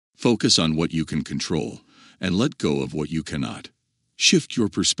Focus on what you can control and let go of what you cannot. Shift your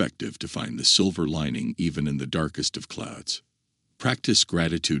perspective to find the silver lining even in the darkest of clouds. Practice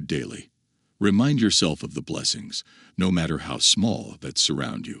gratitude daily. Remind yourself of the blessings, no matter how small, that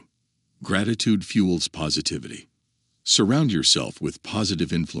surround you. Gratitude fuels positivity. Surround yourself with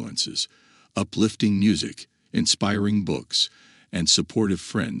positive influences, uplifting music, inspiring books, and supportive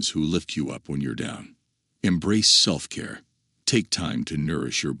friends who lift you up when you're down. Embrace self-care. Take time to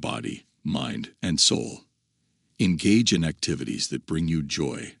nourish your body, mind, and soul. Engage in activities that bring you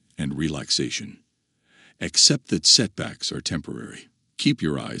joy and relaxation. Accept that setbacks are temporary. Keep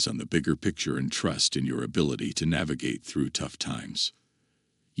your eyes on the bigger picture and trust in your ability to navigate through tough times.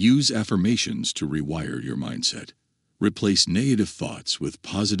 Use affirmations to rewire your mindset. Replace negative thoughts with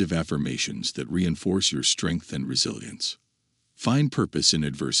positive affirmations that reinforce your strength and resilience. Find purpose in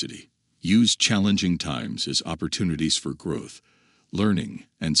adversity. Use challenging times as opportunities for growth, learning,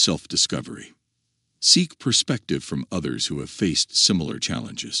 and self-discovery. Seek perspective from others who have faced similar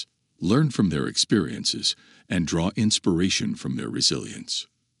challenges. Learn from their experiences and draw inspiration from their resilience.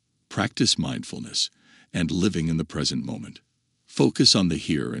 Practice mindfulness and living in the present moment. Focus on the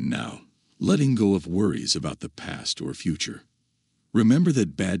here and now, letting go of worries about the past or future. Remember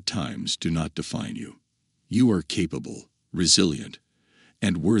that bad times do not define you. You are capable, resilient,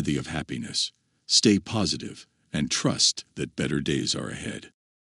 and worthy of happiness. Stay positive and trust that better days are ahead.